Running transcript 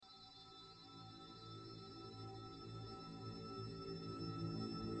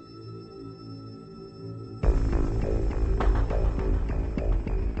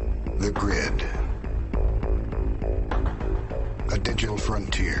digital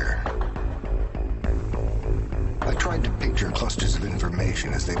frontier. I tried to picture clusters of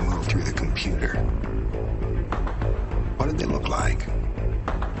information as they moved through the computer. What did they look like?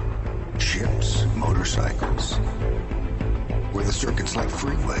 Ships, motorcycles? Were the circuits like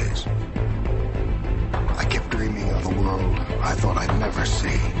freeways? I kept dreaming of a world I thought I'd never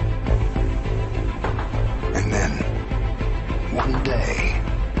see. And then, one day,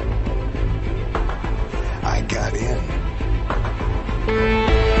 I got in.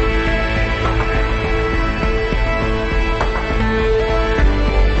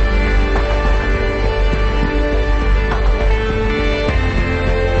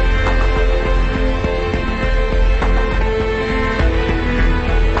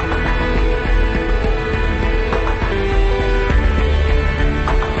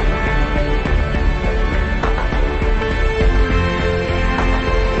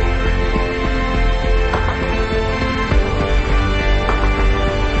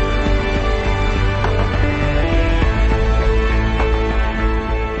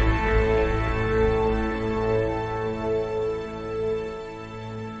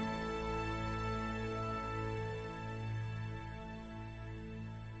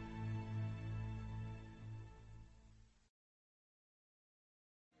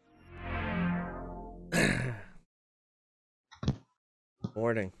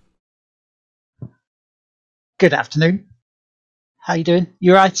 Morning. Good afternoon. How you doing?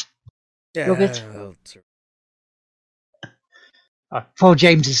 You right? Yeah. You're good? Poor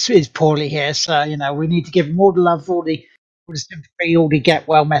James is poorly here, so we need to give him all the love, all the sympathy, all the get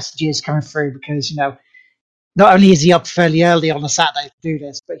well messages coming through, because not only is he up fairly early on a Saturday to do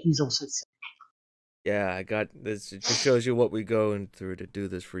this, but he's also sick. Yeah, I got this. It just shows you what we going through to do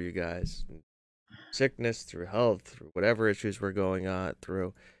this for you guys. Sickness, through health, through whatever issues we're going on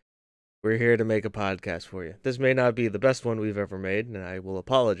through. We're here to make a podcast for you. This may not be the best one we've ever made, and I will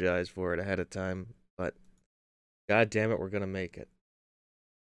apologize for it ahead of time, but God damn it, we're going to make it.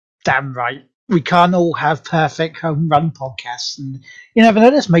 Damn right. We can't all have perfect home run podcasts, and you never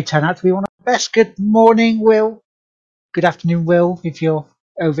know, this may turn out to be one of the best. Good morning, Will. Good afternoon, Will, if you're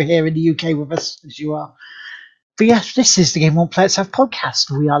over here in the UK with us, as you are. But yes, this is the Game On Play Itself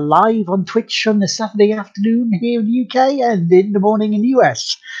podcast. We are live on Twitch on the Saturday afternoon here in the UK and in the morning in the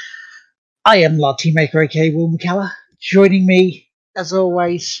US. I am Lord Teammaker, aka Will McKellar. Joining me, as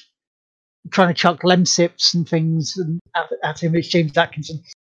always, trying to chuck lemsips and things at him, it's James Atkinson.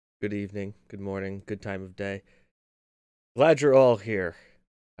 Good evening, good morning, good time of day. Glad you're all here.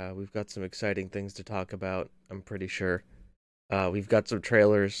 We've got some exciting things to talk about, I'm pretty sure. We've got some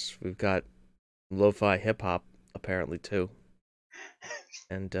trailers, we've got lo-fi hip-hop, apparently, too.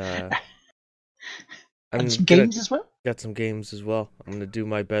 And some games as well? Got some games as well. I'm going to do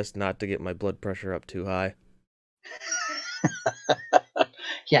my best not to get my blood pressure up too high.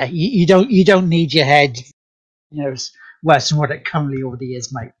 Yeah, you don't need your head, worse than what it currently already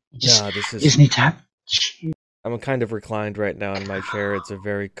is, mate. You just need to have... I'm kind of reclined right now in my chair. It's a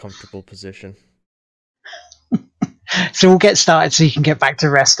very comfortable position. So we'll get started so you can get back to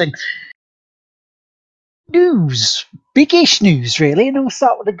resting. News. Big-ish news, really, and we'll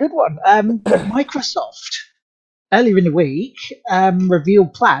start with a good one. Microsoft, earlier in the week,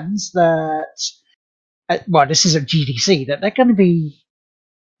 revealed plans that, this is at GDC, that they're going to be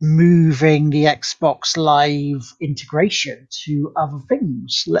moving the Xbox Live integration to other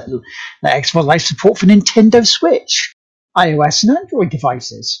things. Let Xbox Live support for Nintendo Switch, iOS and Android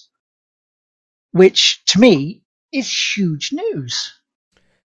devices, which, to me, is huge news.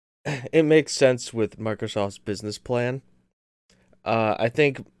 It makes sense with Microsoft's business plan. I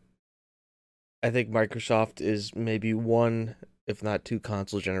think Microsoft is maybe one, if not two,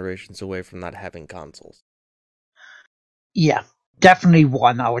 console generations away from not having consoles. Yeah, definitely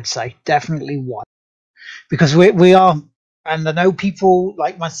one, I would say. Definitely one. Because we are, and I know people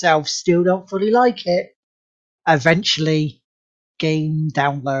like myself still don't fully like it, eventually game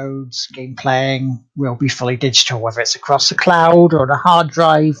downloads, game playing will be fully digital, whether it's across the cloud or the hard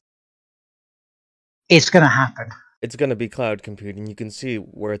drive. It's going to happen. It's going to be cloud computing. You can see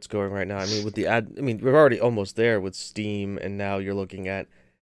where it's going right now. I mean, we're already almost there with Steam, and now you're looking at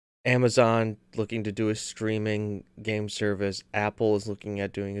Amazon looking to do a streaming game service. Apple is looking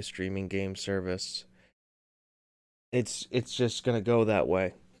at doing a streaming game service. It's just going to go that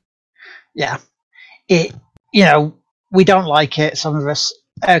way. Yeah. We don't like it, some of us,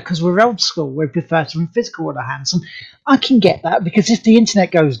 because we're old school. We prefer something physical in our hands. And I can get that, because if the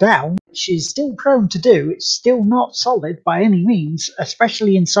internet goes down, which is still prone to do, it's still not solid by any means,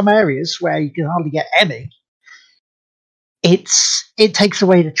 especially in some areas where you can hardly get any. It takes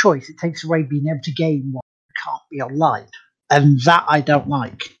away the choice. It takes away being able to game what can't be online. and that I don't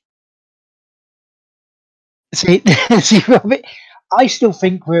like. See, Robert, I still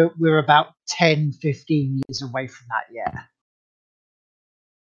think we're about 10, 15 years away from that yet.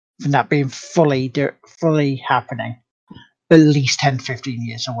 From that being fully happening. At least 10, 15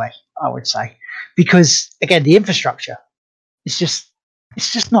 years away, I would say. Because, again, the infrastructure, it's just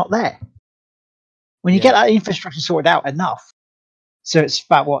not there. When you get that infrastructure sorted out enough, so it's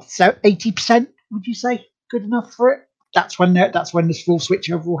about, what, 80%, would you say, good enough for it? That's when this full switch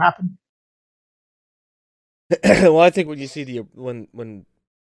over will happen. Well, I think when you see when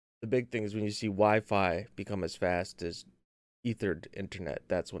the big thing is when you see Wi-Fi become as fast as ethered internet,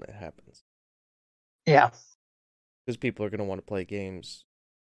 that's when it happens. Yeah. Because people are going to want to play games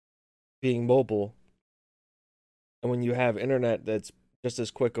being mobile. And when you have internet that's just as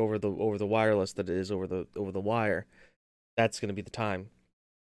quick over the wireless that it is over the wire, that's going to be the time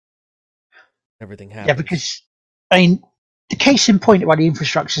everything happens. Yeah, because, I mean, the case in point why the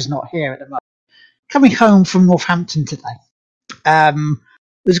infrastructure is not here at the moment. Coming home from Northampton today,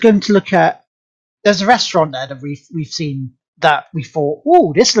 was going to look at. There's a restaurant there that we've seen that we thought,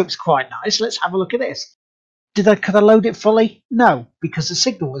 oh, this looks quite nice. Let's have a look at this. Could I load it fully? No, because the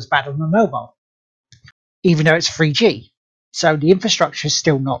signal was bad on the mobile, even though it's 3G. So the infrastructure is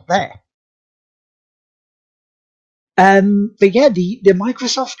still not there. But yeah, the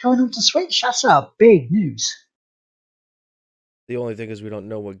Microsoft going on to Switch, that's a big news. The only thing is we don't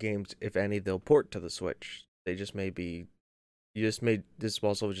know what games, if any, they'll port to the Switch. They just may be. This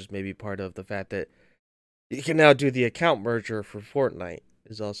also just may be part of the fact that you can now do the account merger for Fortnite.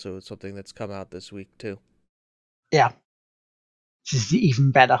 Is also something that's come out this week too. Yeah, this is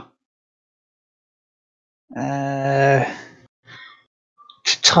even better. To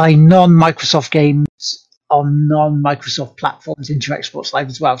tie non-Microsoft games on non-Microsoft platforms into Xbox Live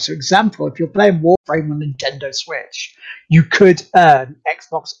as well. So, example, if you're playing Warframe on Nintendo Switch, you could earn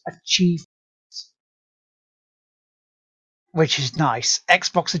Xbox achievements, which is nice.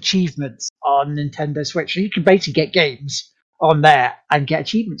 Xbox achievements on Nintendo Switch. So you can basically get games on there and get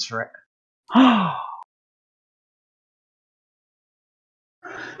achievements for it. I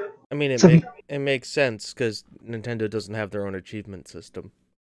mean, it makes sense because Nintendo doesn't have their own achievement system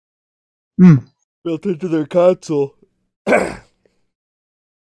built into their console. So,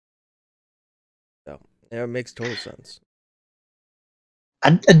 yeah, it makes total sense.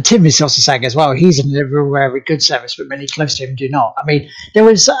 And Tim is also saying as well, he's in a very good service, but many close to him do not. I mean, there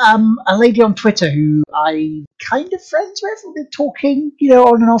was a lady on Twitter who I kind of friends with. We've been talking,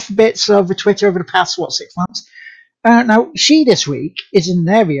 on and off a bit over Twitter over the past, 6 months. Now, she this week is in an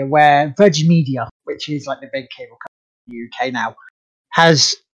area where Virgin Media, which is like the big cable company in the UK now,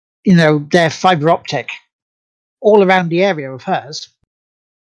 has, their fibre optic all around the area of hers.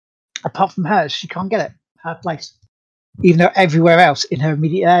 Apart from hers, she can't get it, her place. Even though everywhere else in her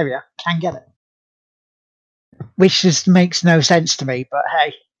immediate area can get it. Which just makes no sense to me, but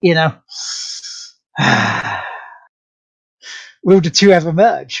hey, will the two ever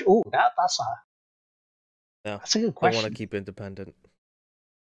merge? Oh, that's a good question. They want to keep independent.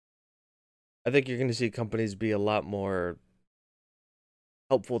 I think you're going to see companies be a lot more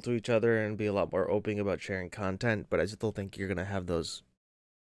helpful to each other and be a lot more open about sharing content, but I still think you're going to have those.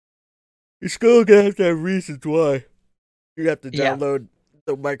 You're still going to have reasons why. You have to download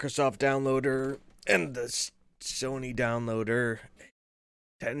the Microsoft downloader and the Sony downloader,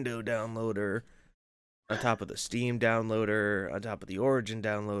 Nintendo downloader, on top of the Steam downloader, on top of the Origin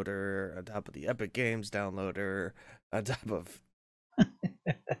downloader, on top of the Epic Games downloader, on top of...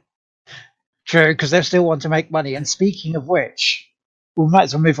 True, because they still want to make money. And speaking of which, we might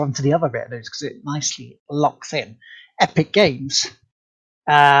as well move on to the other bit of news because it nicely locks in. Epic Games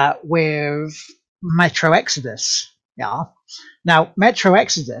with Metro Exodus. Yeah. Now, Metro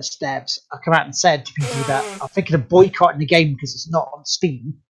Exodus devs have come out and said to people that are thinking of boycotting the game because it's not on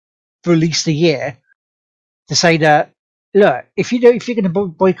Steam for at least a year, to say that, look, if you're going to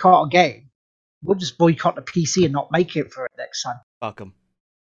boycott a game, we'll just boycott the PC and not make it for it next time. Fuck them.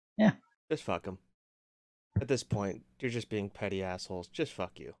 Yeah. Just fuck them. At this point, you're just being petty assholes. Just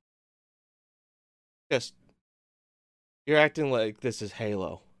fuck you. You're acting like this is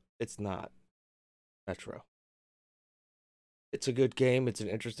Halo. It's not. Metro. It's a good game, it's an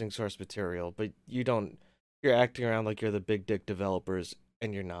interesting source material, but you're acting around like you're the big dick developers,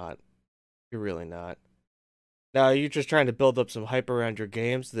 and you're not. You're really not. Now, you're just trying to build up some hype around your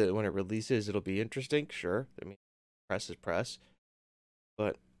games so that when it releases, it'll be interesting. Sure. I mean, press is press.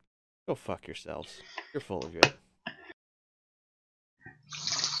 But go fuck yourselves. You're full of it.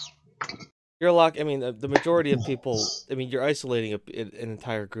 The majority of people, you're isolating an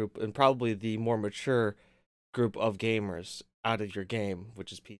entire group, and probably the more mature group of gamers out of your game,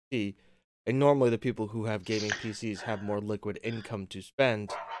 which is PC. And normally the people who have gaming PCs have more liquid income to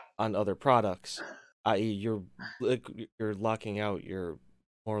spend on other products, i.e., you're locking out your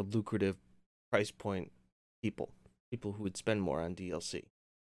more lucrative price point people who would spend more on DLC.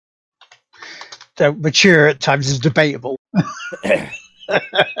 So mature at times is debatable.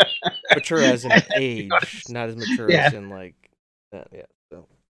 Mature as in age, not as mature as in like that. Yeah, so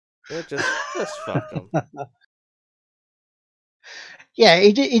just fuck them. Yeah,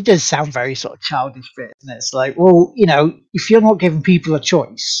 it does sound very sort of childish, bit, and it's like, well, if you're not giving people a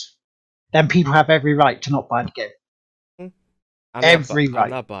choice, then people have every right to not buy the game. I'm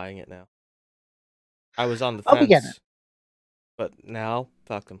not buying it now. I was on the fence, but now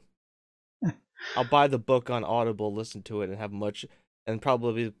fuck them. I'll buy the book on Audible, listen to it, and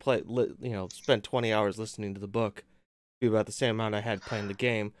probably spend 20 hours listening to the book, be about the same amount I had playing the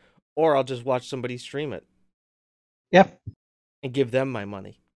game, or I'll just watch somebody stream it. Yep. And give them my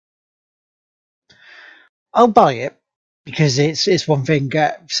money. I'll buy it because it's one thing.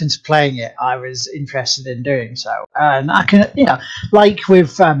 Since playing it, I was interested in doing so, and I can, like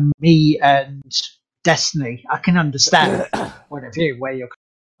with me and Destiny, I can understand point of view where you're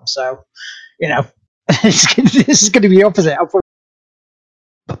coming from. So, this is going to be the opposite. I'll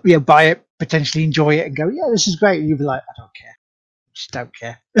probably buy it, potentially enjoy it, and go, yeah, this is great. And you'll be like, I don't care, just don't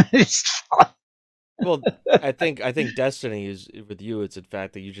care. It's fun. Well, I think Destiny is with you. It's the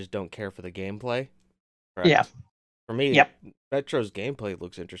fact that you just don't care for the gameplay. Correct? Yeah. For me, yep. Metro's gameplay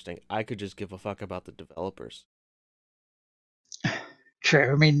looks interesting. I could just give a fuck about the developers.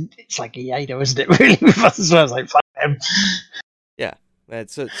 True. I mean, it's like EA, though, isn't it? Really, with us as well. It's like fuck them. Yeah.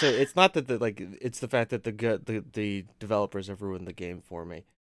 So it's not that it's the fact that the developers have ruined the game for me,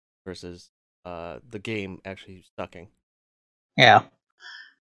 versus the game actually sucking. Yeah.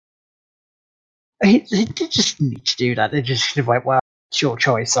 They just need to do that. They just like, well, it's your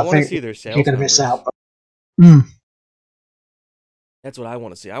choice. I want to see their sales you're going to numbers. miss out. But... That's what I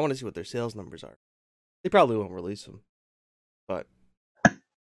want to see. I want to see what their sales numbers are. They probably won't release them, but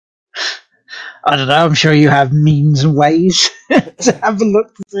I don't know. I'm sure you have means and ways to have a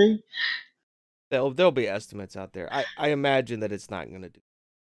look to see. There'll be estimates out there. I imagine that it's not going to do.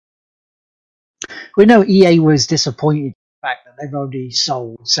 We know EA was disappointed in the fact that they've only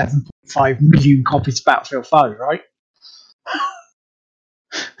sold 7.5 million copies of Battlefield 5, right?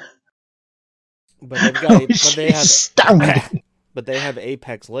 But they've got. Astounding. But they have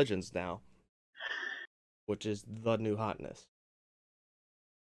Apex Legends now, which is the new hotness.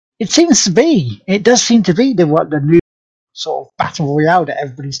 It seems to be. It does seem to be the new sort of battle royale that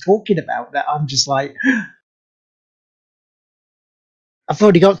everybody's talking about. That I'm just like, I've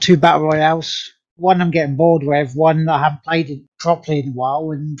already got 2 battle royales. One I'm getting bored with. One I haven't played it properly in a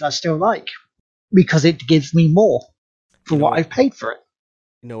while, and I still like because it gives me more for what I've paid for it.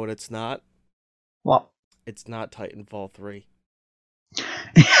 You know what? It's not. What? It's not Titanfall 3.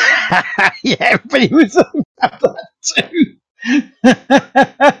 Yeah, everybody was about that too.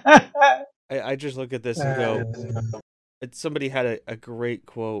 I just look at this and go, somebody had a great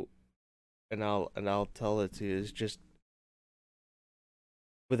quote, and I'll tell it to you. It's just,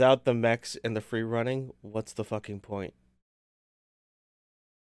 without the mechs and the free running, what's the fucking point?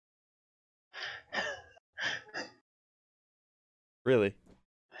 Really?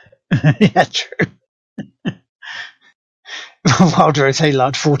 Yeah, true. Wilder is a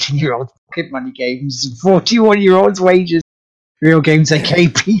large 14-year-old pocket money games and 41-year-olds' wages. Real games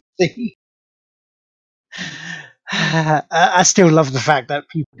AKPC. I still love the fact that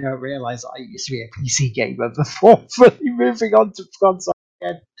people don't realise I used to be a PC gamer before fully moving on to console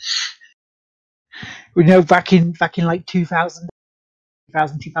again. We know back in like 2000,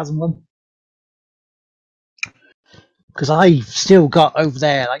 2001. Because I've still got over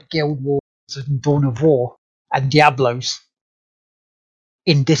there like Guild Wars and Dawn of War and Diablos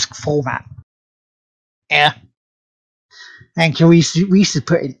in disc format. Yeah. Thank you. We used to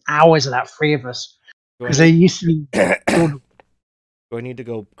put in hours of that, 3 of us. Because they used to be. Do I need to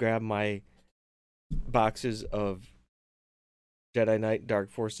go grab my boxes of Jedi Knight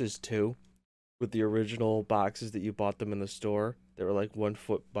Dark Forces 2 with the original boxes that you bought them in the store? They were like 1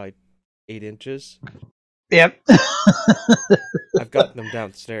 foot by 8 inches. Yep. I've got them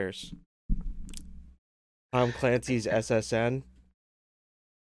downstairs. Tom Clancy's SSN.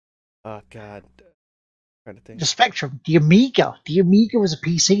 Oh God. I'm trying to think. The Spectrum, the Amiga. The Amiga was a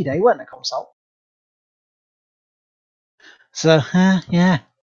PC. They weren't a console. So, yeah.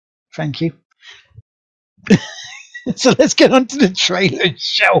 Thank you. So let's get on to the trailers,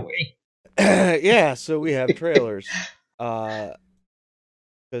 shall we? Yeah, so we have trailers. Because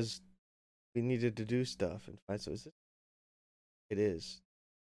we needed to do stuff and find so it is.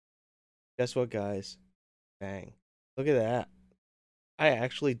 Guess what, guys? Bang. Look at that. I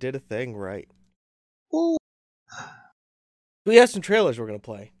actually did a thing right. Ooh. We have some trailers we're going to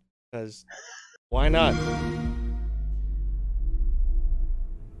play. Because why not?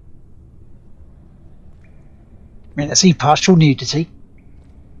 I mean, I see partial nudity.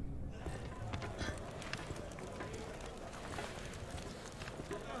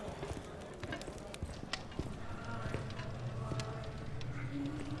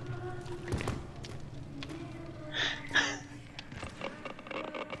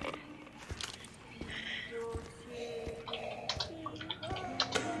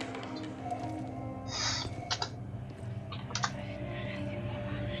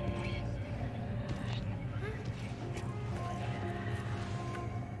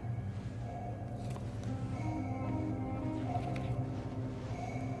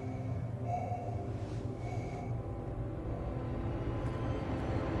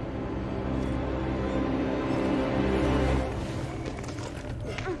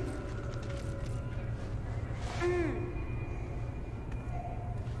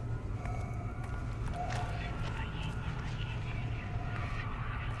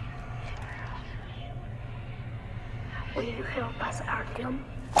 Will you help us, Artyom?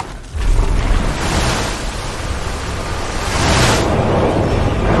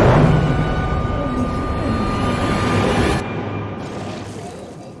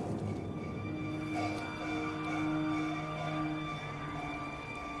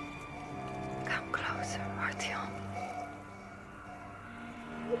 Come closer, Artyom.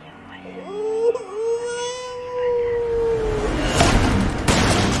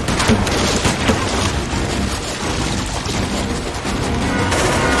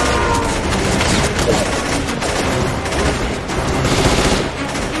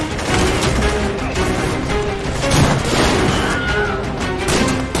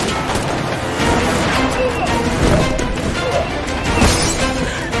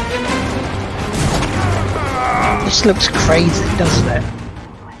 This looks crazy, doesn't it?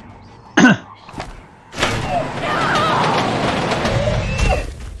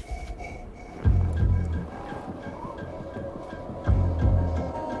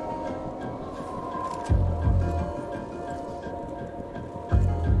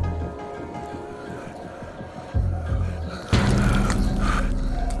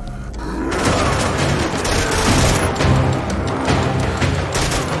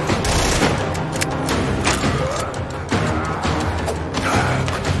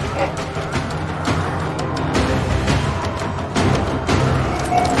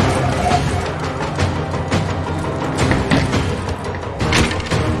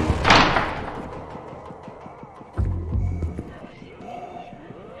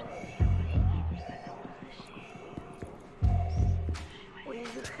 Will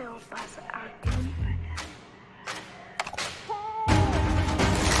you help us, Artyom?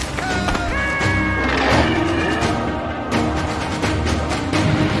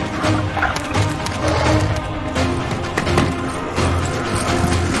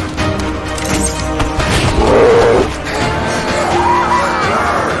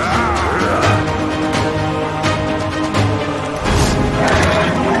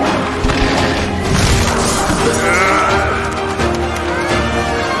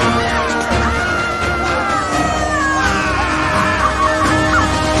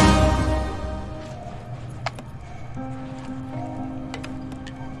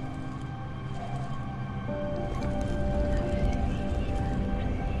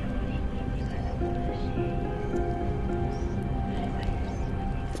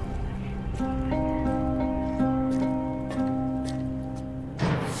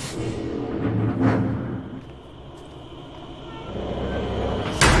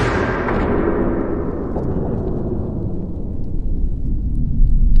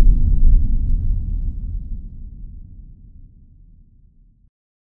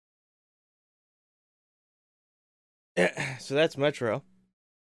 So that's Metro.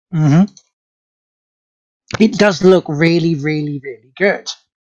 Mm-hmm. It does look really, really, really good.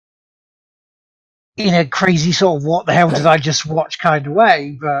 In a crazy sort of what the hell did I just watch kind of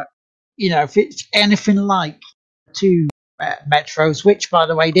way, but if it's anything like two Metros, which by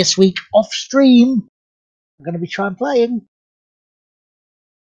the way, this week off stream, I'm going to be trying playing.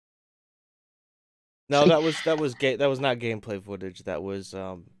 No, that was not gameplay footage. That was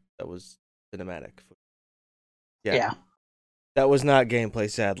cinematic. Yeah. That was not gameplay,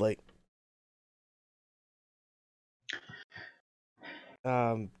 sadly.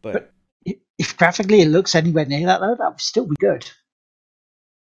 But if graphically it looks anywhere near that, though, that would still be good.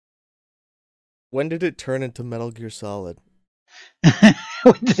 When did it turn into Metal Gear Solid?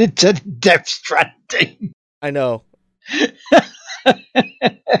 When did it turn to Death Stranding? I know.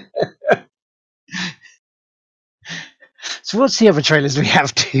 So what's the other trailers we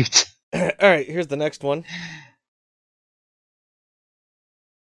have, dude? All right, here's the next one.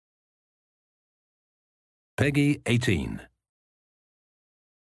 Peggy 18.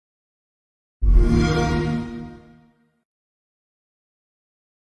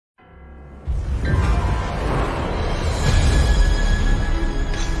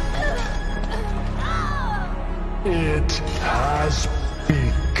 It has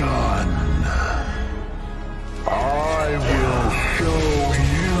begun. I will show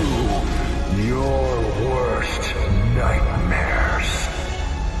you your worst nightmares.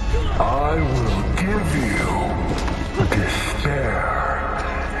 I will give you despair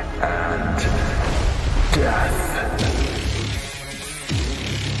and death.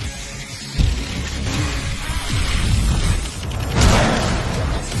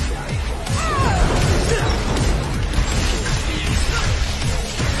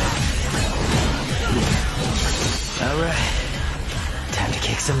 Alright, time to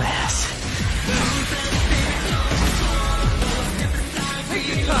kick some ass.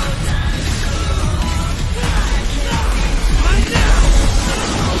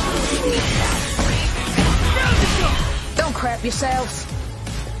 Don't crap yourselves.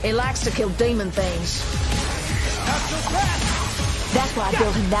 He likes to kill demon things. That's why I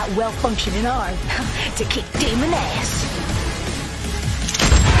built him that well-functioning arm. To kick demon ass.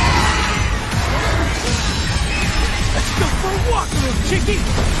 Let's go for a walk, little chickie!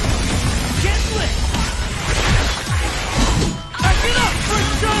 Get lit! Get up,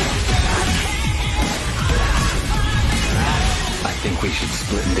 first jump! I think we should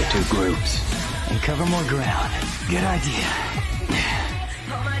split into 2 groups and cover more ground. Good idea.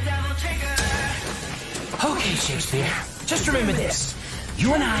 Okay, Shakespeare. Just remember this.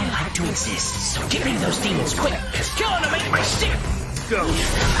 You and I like to exist, so get rid of those demons quick, because killing them ain't my shit! Go!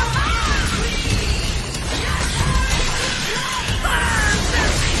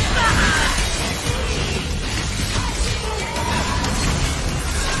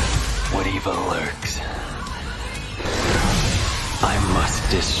 What evil lurks? I must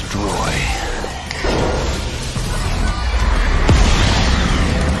destroy.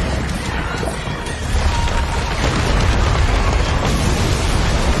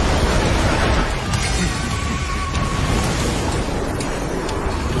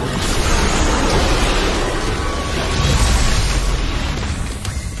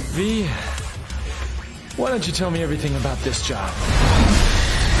 V, why don't you tell me everything about this job?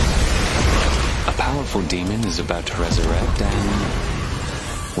 A powerful demon is about to resurrect,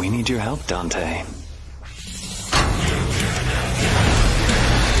 and we need your help, Dante.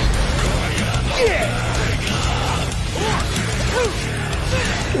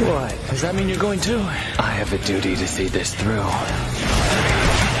 What? Does that mean you're going too? I have a duty to see this through.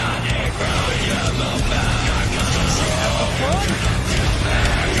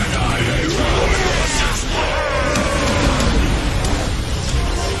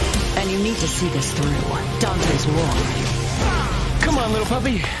 And you need to see this through. Dante's war. Come on, little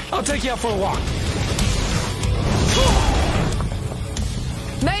puppy. I'll take you out for a walk.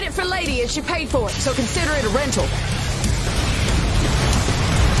 Made it for Lady and she paid for it, so consider it a rental.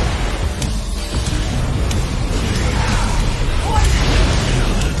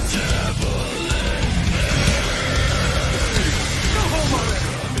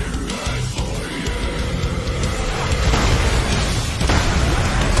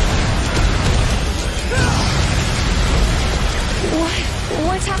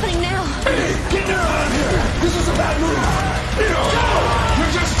 What's happening now? Get down out of here! This is a bad move! No!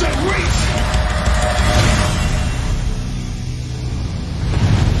 You're just dead weight!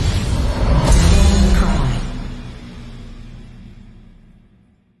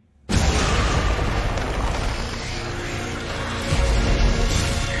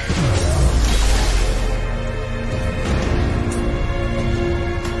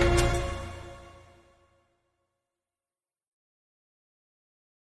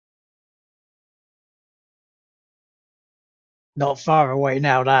 Not far away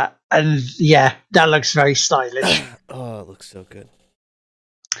now, that. And yeah, that looks very stylish. Oh, it looks so good.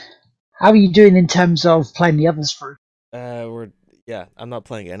 How are you doing in terms of playing the others through? I'm not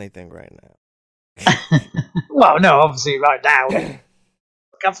playing anything right now. Well, no, obviously right now.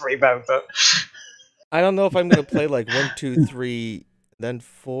 Recovery mode, but I don't know if I'm gonna play like 1, 2, 3, then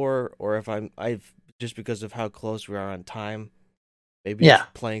 4, or if I've just because of how close we are on time. Maybe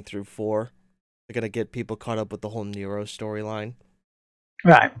just playing through 4. They're gonna get people caught up with the whole Nero storyline.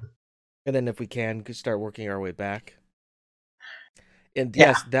 right. And then if we can, start working our way back. And Yeah.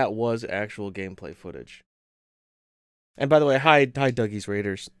 yes, that was actual gameplay footage. And by the way, hi Dougie's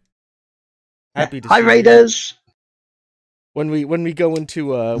Raiders. Happy to Hi see Raiders. you. When we go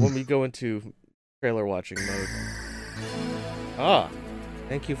into trailer watching mode.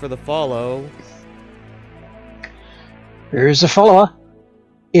 Thank you for the follow. Here's a follower.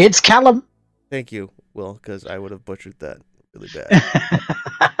 It's Callum. Thank you, Will, because I would have butchered that really bad.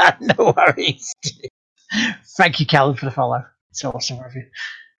 No worries. Thank you, Callum, for the follow. It's awesome of you.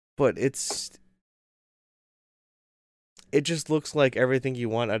 But it just looks like everything you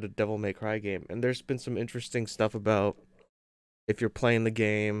want out of Devil May Cry game. And there's been some interesting stuff about if you're playing the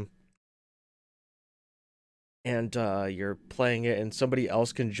game and you're playing it and somebody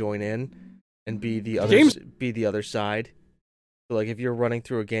else can join in and be the other side. So like if you're running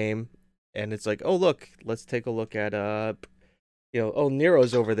through a game and it's like, oh look, let's take a look at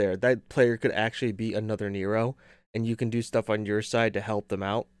Nero's over there. That player could actually be another Nero and you can do stuff on your side to help them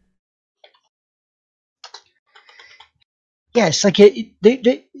out. Yeah, it's like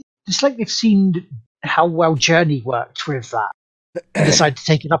it's like they've seen how well Journey worked with that and decided to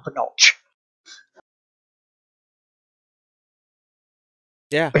take it up a notch.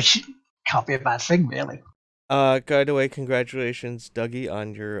 Yeah. Which can't be a bad thing, really. By the way, congratulations, Dougie,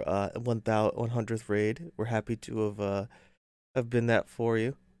 on your 100th raid. We're happy to have been that for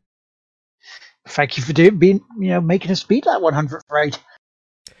you. Thank you for making us beat that 100th raid.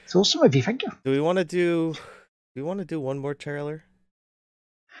 It's awesome of you. Thank you. Do we want to do one more trailer?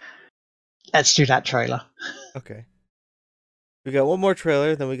 Let's do that trailer. Okay. We got one more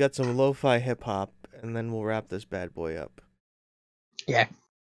trailer, then we got some lo-fi hip-hop, and then we'll wrap this bad boy up. Yeah.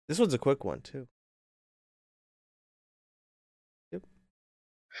 This one's a quick one, too. Yep.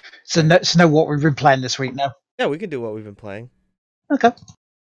 So know what we've been playing this week now? Yeah, we can do what we've been playing. Okay.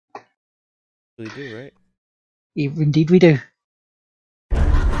 We do, right? Indeed we do.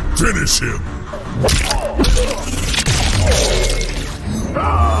 Finish him!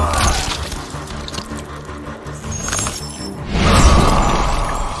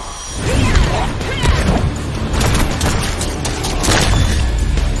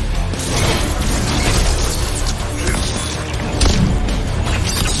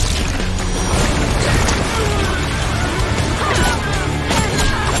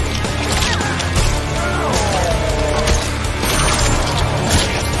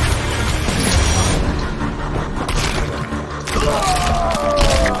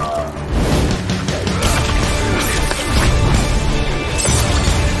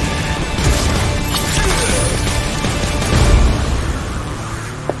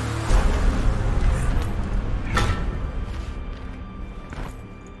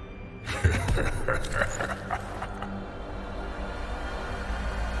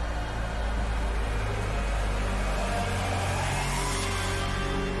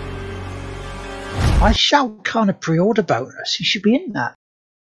 I shout kind of pre-order bonus. You should be in that.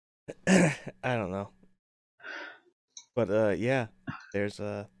 I don't know. But yeah, there's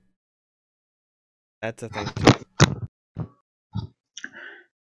that's a thing too.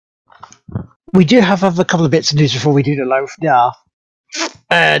 We do have a couple of bits of news before we do the loaf. Yeah.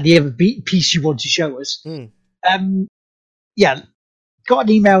 The other piece you want to show us. Yeah, got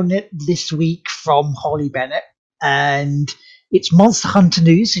an email this week from Holly Bennett, and it's Monster Hunter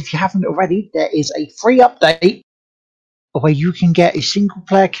news. If you haven't already, there is a free update where you can get a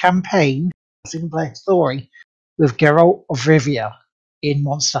single-player campaign, a single-player story with Geralt of Rivia in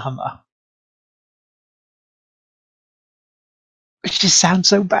Monster Hunter. Which just sounds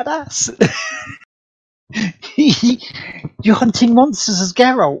so badass. You're hunting monsters as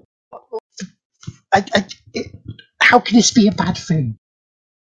Geralt. How can this be a bad thing?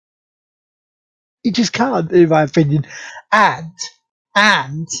 It just can't, in my opinion.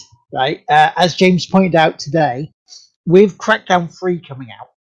 And right, as James pointed out today, with Crackdown 3 coming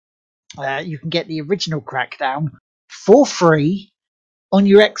out, you can get the original Crackdown for free on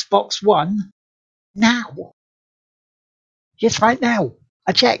your Xbox One now. Just right now.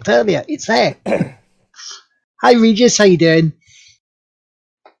 I checked earlier. It's there. Hi, Regis. How you doing?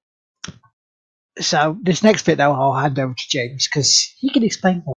 So this next bit, though, I'll hand over to James because he can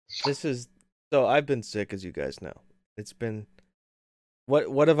explain more. So I've been sick, as you guys know. It's been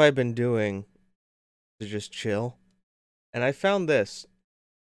what have I been doing to just chill? And I found this,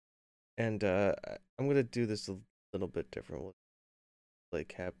 and I'm gonna do this a little bit different. We'll play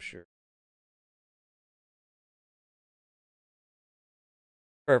capture.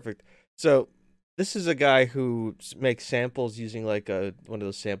 Perfect. So this is a guy who makes samples using like one of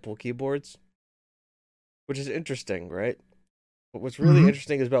those sample keyboards, which is interesting, right? But what's really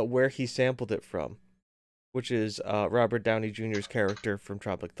interesting is about where he sampled it from, which is Robert Downey Jr.'s character from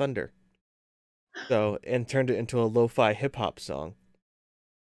Tropic Thunder. So, and turned it into a lo-fi hip-hop song.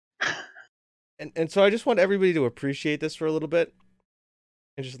 And so I just want everybody to appreciate this for a little bit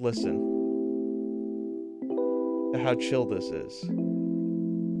and just listen to how chill this is.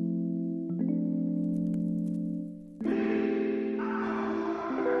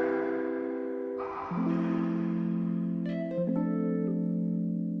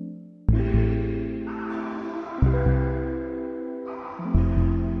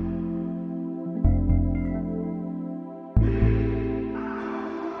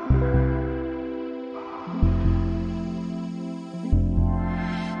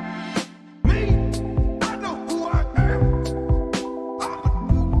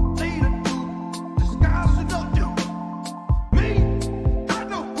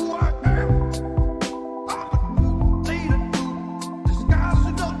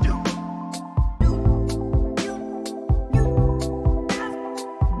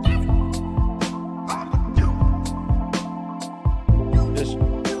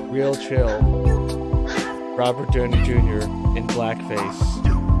 Real chill. Robert Downey Jr. in blackface,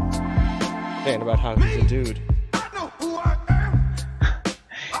 saying about how he's a dude.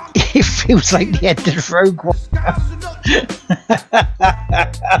 It feels like the end of Rogue One.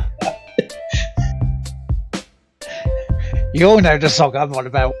 You all know the song I'm on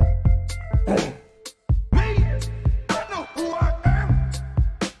about.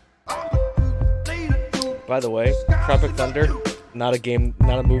 By the way, Tropic Thunder, not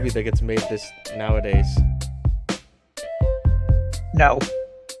a movie that gets made this nowadays. No.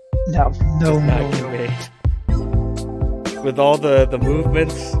 Not get made. With all the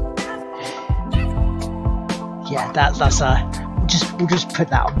movements. Yeah, that's we'll just put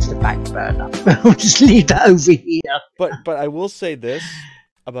that onto the back burner. We'll just leave that over here. But I will say this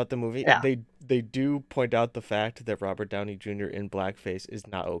about the movie. Yeah. They do point out the fact that Robert Downey Jr. in blackface is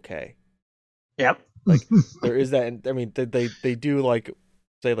not okay. Yep. Like there is that. I mean, they do like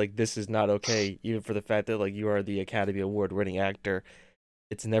say like this is not okay, even for the fact that like you are the Academy Award winning actor.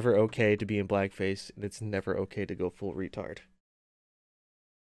 It's never okay to be in blackface, and it's never okay to go full retard.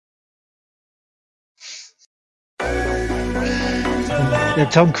 Yeah,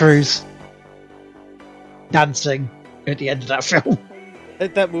 Tom Cruise dancing at the end of that film.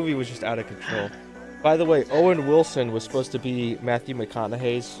 That movie was just out of control. By the way, Owen Wilson was supposed to be Matthew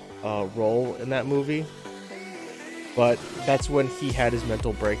McConaughey's role in that movie, but that's when he had his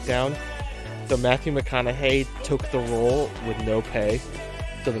mental breakdown. So Matthew McConaughey took the role with no pay,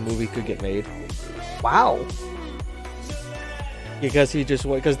 so the movie could get made. Wow. Because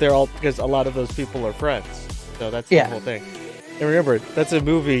because a lot of those people are friends. So that's the whole thing. And remember, that's a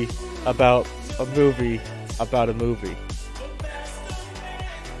movie about a movie about a movie.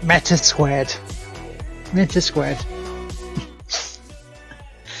 Meta squared.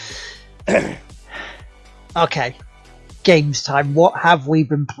 Okay. Games time. What have we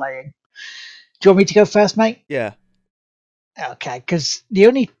been playing? Do you want me to go first, mate? Yeah. Okay, because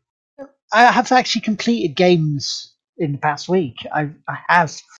I have actually completed games in the past week. I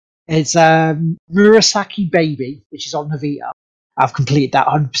have. It's Murasaki Baby, which is on the Vita. I've completed that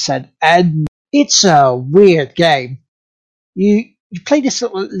 100%, and it's a weird game. You play this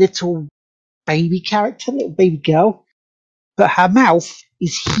little baby character, little baby girl, but her mouth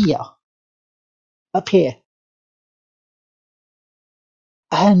is here, up here.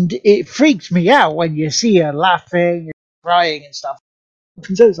 And it freaks me out when you see her laughing and crying and stuff.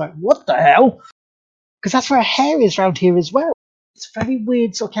 And so it's like, what the hell? Because that's where her hair is around here as well. It's a very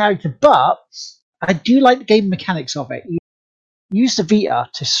weird sort of character, but I do like the game mechanics of it. You use the Vita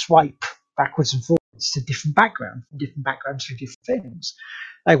to swipe backwards and forwards to different backgrounds for different things.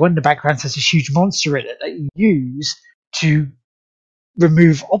 Like one of the backgrounds has a huge monster in it that you use to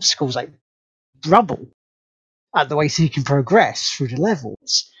remove obstacles like rubble out the way so you can progress through the levels.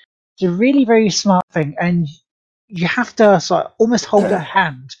 It's a really, very smart thing, and you have to sort of almost hold her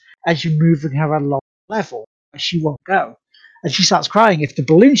hand as you're moving her along the level, and she won't go. And she starts crying if the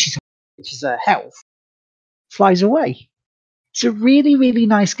balloon she's holding, which is her health, flies away. It's a really, really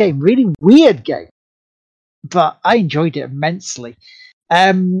nice game, really weird game, but I enjoyed it immensely.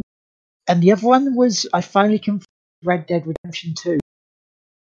 And the other one was I finally completed Red Dead Redemption 2.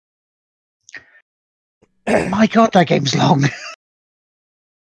 My God, that game's long.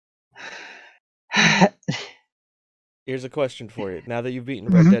 Here's a question for you. Now that you've beaten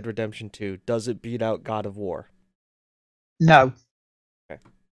Red Dead Redemption 2, does it beat out God of War? No. Okay.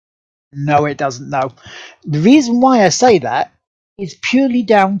 No, it doesn't. No. The reason why I say that is purely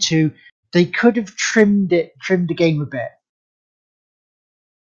down to they could have trimmed the game a bit.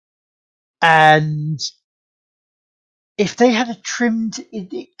 And if they had trimmed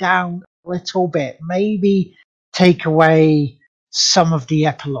it down a little bit, maybe take away some of the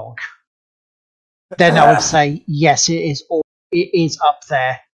epilogue, then I would say yes, it is up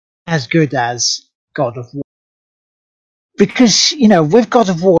there as good as God of War. Because with God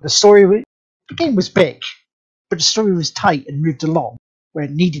of War, the game was big, but the story was tight and moved along where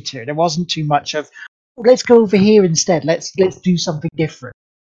it needed to. There wasn't too much of let's go over here instead. Let's do something different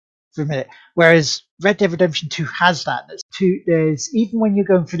for a minute. Whereas Red Dead Redemption 2 has that. There's even when you're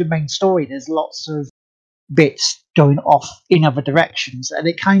going through the main story, there's lots of bits going off in other directions, and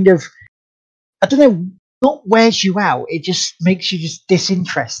it kind of, I don't know, not wears you out. It just makes you just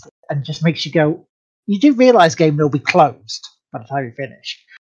disinterested and just makes you go, you do realise game will be closed by the time you finish.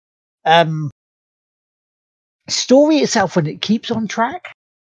 Story itself, when it keeps on track,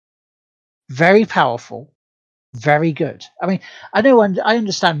 very powerful, very good. I mean, I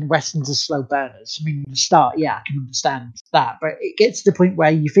understand westerns are slow burners. I mean, the start, yeah, I can understand that, but it gets to the point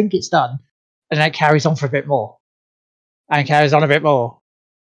where you think it's done, and then it carries on for a bit more, and carries on a bit more,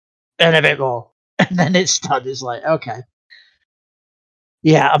 and a bit more, and then it's done. It's like, okay,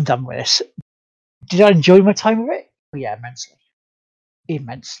 yeah, I'm done with this. Did I enjoy my time with it? Oh, yeah, immensely.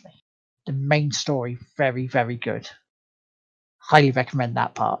 Immensely. The main story, very, very good. Highly recommend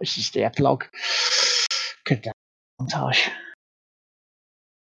that part. It's just the epilogue. Good montage.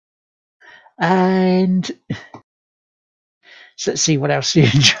 And so let's see what else you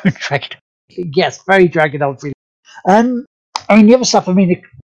enjoy Dragon. Yes, very Dragon Ball. I mean, the other stuff, I mean, I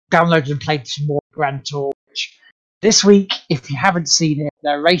downloaded and played some more Grand Tour. This week, if you haven't seen it,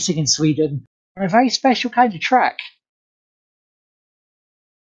 they're racing in Sweden on a very special kind of track.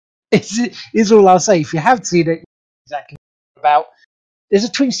 Is all I'll say. If you haven't seen it, exactly about. There's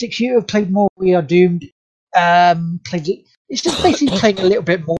a twin stick shooter. Played more We Are Doomed. Played it. It's just basically playing a little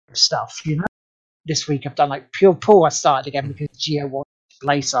bit more stuff. This week I've done like Pure Pool. I started again because Gio wanted to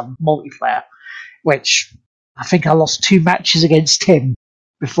play some multiplayer, which I think I lost 2 matches against him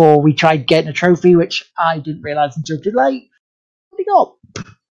before we tried getting a trophy, which I didn't realise until too late. What we got?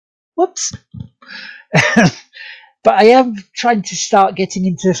 Whoops. But I am trying to start getting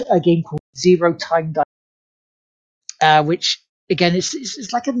into a game called Zero Time Dive, which again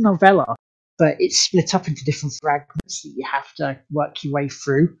it's like a novella, but it's split up into different fragments that you have to work your way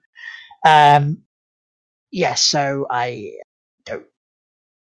through. So I don't.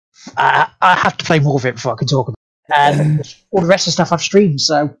 I have to play more of it before I can talk about it. And all the rest of the stuff I've streamed.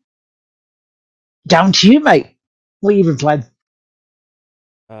 So down to you, mate. What have you been playing?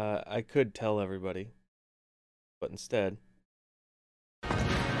 I could tell everybody, but instead. Attack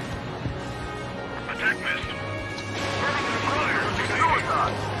missed.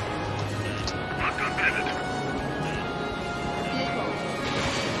 Suicide. Locked on bandit.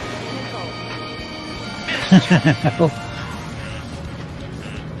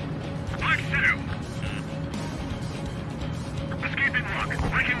 Black Situ. Escaping rock.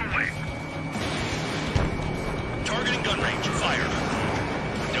 Breaking away. Targeting gun range. Fire.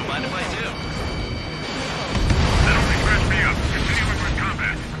 Don't mind if I do. That only scratched me up. Continuing with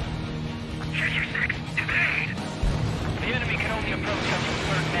combat. Cheshire 6. Evade. The enemy can only approach us from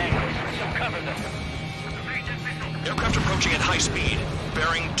certain angles, so cover them. Aircraft approaching at high speed,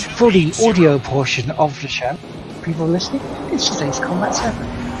 bearing 280. For the audio portion of the show, people listening, it's just Ace Combat 7.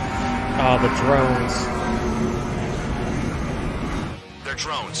 Oh, the drones. They're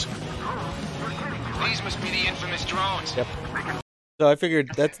drones. These must be the infamous drones. Yep. So I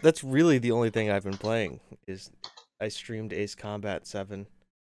figured that's really the only thing I've been playing is I streamed Ace Combat 7.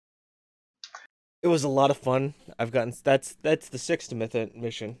 It was a lot of fun. I've gotten that's the 6th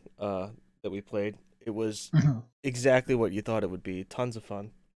mission that we played. It was exactly what you thought it would be. Tons of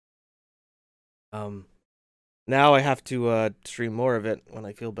fun. Now I have to stream more of it when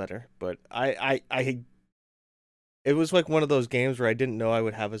I feel better. But it was like one of those games where I didn't know I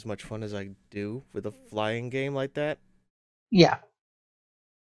would have as much fun as I do with a flying game like that. Yeah.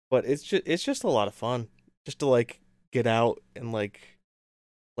 But it's just a lot of fun just to like get out and like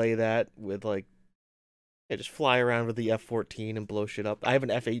play that with like just fly around with the F-14 and blow shit up. I have an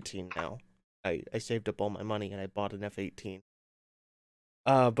F-18 now. I saved up all my money and I bought an F-18.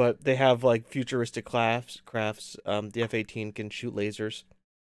 But they have like futuristic crafts. The F-18 can shoot lasers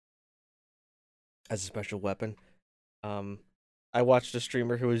as a special weapon. I watched a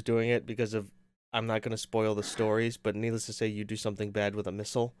streamer who was doing it because of, I'm not going to spoil the stories, but needless to say, you do something bad with a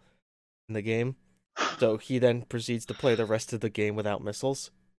missile in the game. So he then proceeds to play the rest of the game without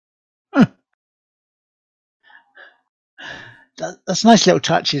missiles. That's nice little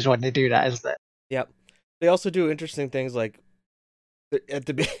touches when they do that, isn't it? Yep. They also do interesting things like at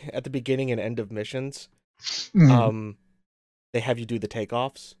the beginning and end of missions, Mhm. they have you do the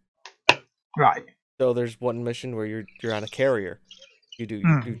takeoffs. Right. So there's one mission where you're on a carrier.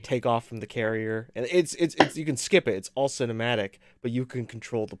 You take off from the carrier, and it's you can skip it. It's all cinematic, but you can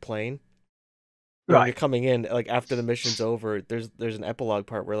control the plane. So when you're Right. coming in, like after the mission's over, there's an epilogue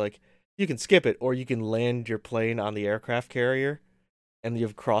part where like you can skip it, or you can land your plane on the aircraft carrier, and you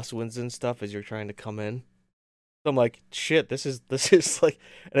have crosswinds and stuff as you're trying to come in. So I'm like, shit, this is like,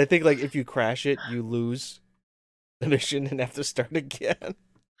 and I think like if you crash it, you lose the mission and have to start again.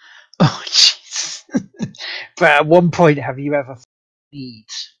 Oh, jeez. But at one point, have you ever need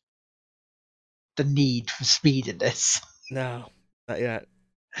the need for speed in this? No, not yet.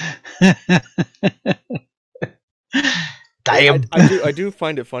 Damn. I do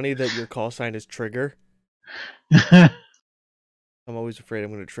find it funny that your call sign is Trigger. I'm always afraid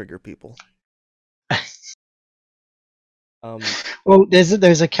I'm going to trigger people. Well,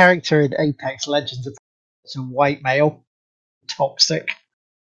 there's a character in Apex Legends. It's a white male, toxic.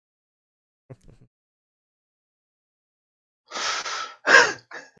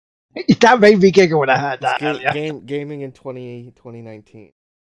 That made me giggle when I heard that earlier. Gaming in 2019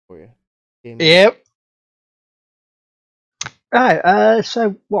 for you. Gaming. Yep. Right,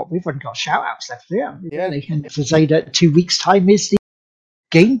 so what? We've only got shout outs left here. Yeah. Really. And for Zeta, 2 weeks' time is the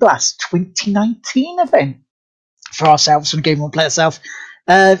Game Blast 2019 event for ourselves and Game On Play Itself.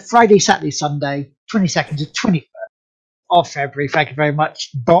 Friday, Saturday, Sunday, 22nd to 23rd of February. Thank you very much,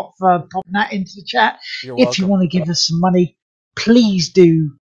 Bot, for popping that into the chat. You're If welcome. you want to give us some money, please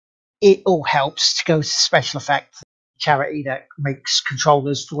do. It all helps to go to Special Effect, charity that makes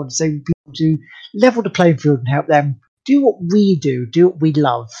controllers for disabled people to level the playing field and help them do what we do what we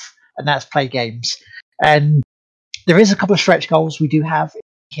love, and that's play games. And there is a couple of stretch goals we do have.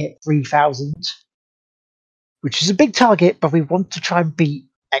 Hit 3,000, which is a big target, but we want to try and beat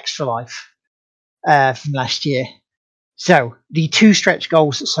Extra Life from last year. So the 2 stretch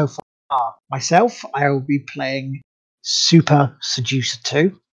goals so far are myself. I will be playing Super Seducer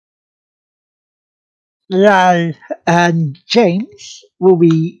 2. And James will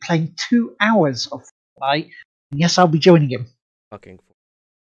be playing 2 hours of Fortnite. Yes, I'll be joining him. Fucking.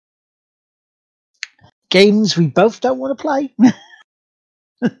 Games we both don't want to play,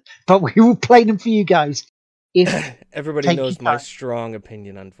 but we will play them for you guys. If Everybody knows my strong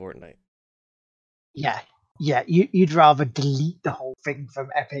opinion on Fortnite. Yeah, you'd rather delete the whole thing from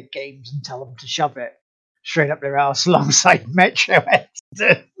Epic Games and tell them to shove it straight up their ass alongside Metro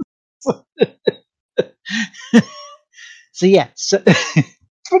Exodus. So yeah,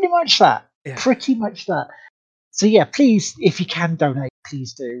 pretty much that. Yeah. Pretty much that. So yeah, please, if you can donate,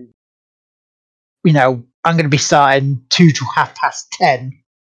 please do. You know, I'm going to be starting 2 to 10:30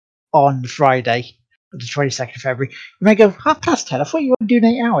 on Friday, the 22nd of February. You may go, 10:30? I thought you were doing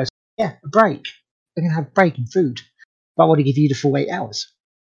 8 hours. Yeah, a break. We're going to have a break and food. But I want to give you the full 8 hours.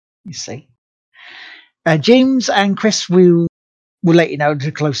 You see. James and Chris will let you know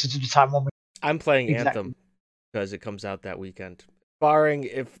closer to the time when I'm playing Anthem because it comes out that weekend. Barring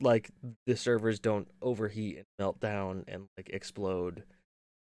if like the servers don't overheat and melt down and like explode,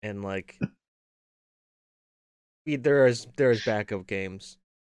 and like there is backup games.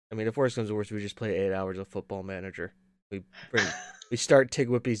 I mean, if worse comes to worse, we just play 8 hours of Football Manager. We start Tig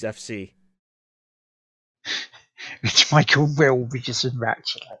Whippy's FC, which Michael will be just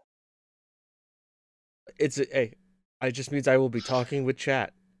enraptured. It just means I will be talking with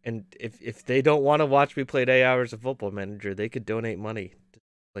chat. And if they don't want to watch me play 8 hours of Football Manager, they could donate money to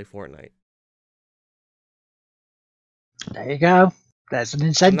play Fortnite. There you go. There's an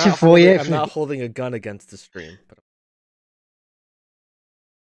incentive for you. I'm not holding a gun against the stream. But...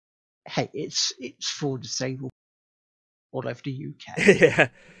 Hey, it's for disabled all over the UK.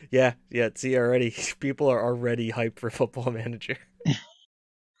 yeah. See, already people are already hyped for Football Manager.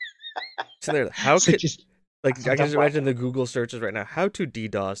 So they're how could just. Like, I can just imagine the Google searches right now. How to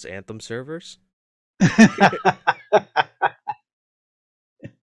DDoS Anthem servers? And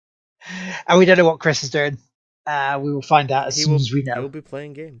we don't know what Chris is doing. We will find out as soon as we know. He will be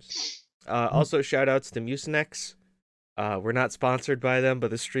playing games. Also, shout outs to Mucinex. We're not sponsored by them,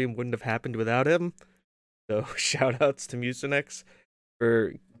 but the stream wouldn't have happened without him. So, shout outs to Mucinex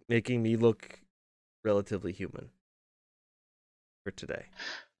for making me look relatively human for today.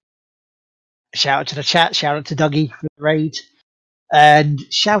 Shout out to the chat, shout out to Dougie for the raid, and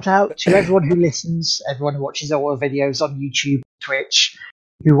shout out to everyone who listens, everyone who watches all our videos on YouTube, Twitch,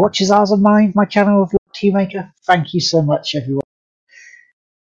 who watches ours on my channel of Teammaker. Thank you so much, everyone.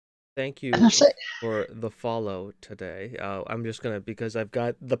 Thank you for the follow today. I'm just going to, because I've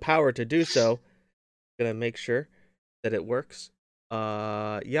got the power to do so, going to make sure that it works.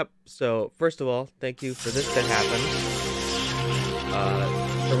 Yep. So first of all, thank you for this to happen.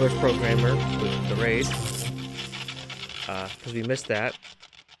 Reverse programmer with the raid. Because we missed that.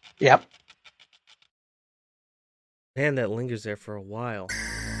 Yep. Man, that lingers there for a while.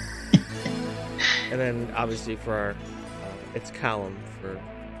 And then obviously for our, it's Callum for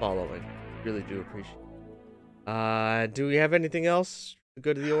following. Really do appreciate it. Do we have anything else to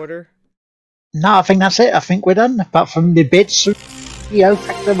go to the order? No, I think that's it. I think we're done. Apart from the bits, Gio,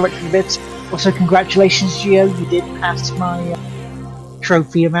 thank you very much for the bits. Also, congratulations, Gio. You did pass my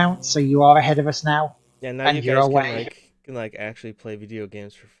trophy amount, so you are ahead of us now. Yeah, now and you you're guys away. can actually play video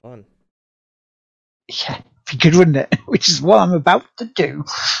games for fun. Yeah, be good, wouldn't it? Which is what I'm about to do.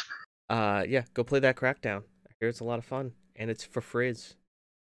 Yeah, go play that Crackdown. I hear it's a lot of fun, and it's for frizz.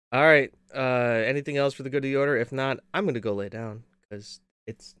 All right. Anything else for the good of the order? If not, I'm gonna go lay down because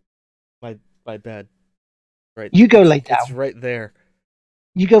it's my bed. Right. You go lay down. It's right there.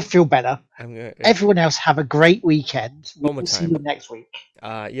 You go feel better. I'm gonna. Everyone else have a great weekend. We'll Home see time. you next week.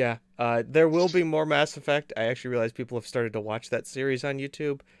 Yeah. There will be more Mass Effect. I actually realized people have started to watch that series on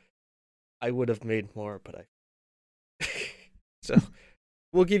YouTube. I would have made more, but I. So,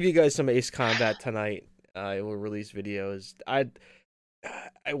 we'll give you guys some Ace Combat tonight. We'll release videos.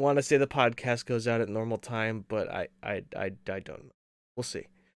 I want to say the podcast goes out at normal time, but I don't know. We'll see.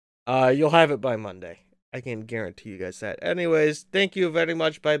 You'll have it by Monday. I can guarantee you guys that. Anyways, thank you very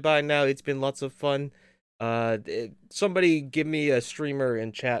much. Bye-bye now. It's been lots of fun. Somebody give me a streamer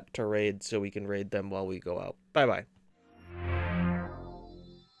in chat to raid so we can raid them while we go out. Bye-bye.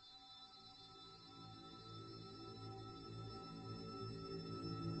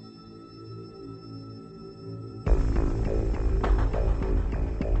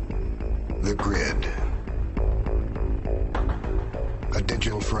 The Grid. A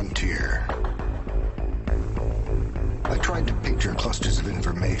digital frontier. I tried to picture clusters of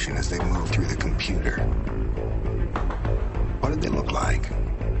information as they moved through the computer. What did they look like?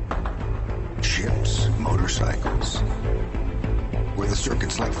 Ships, motorcycles. Were the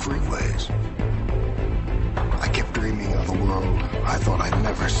circuits like freeways? I kept dreaming of a world I thought I'd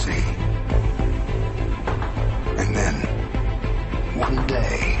never see. And then, one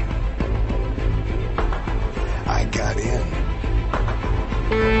day, I got in.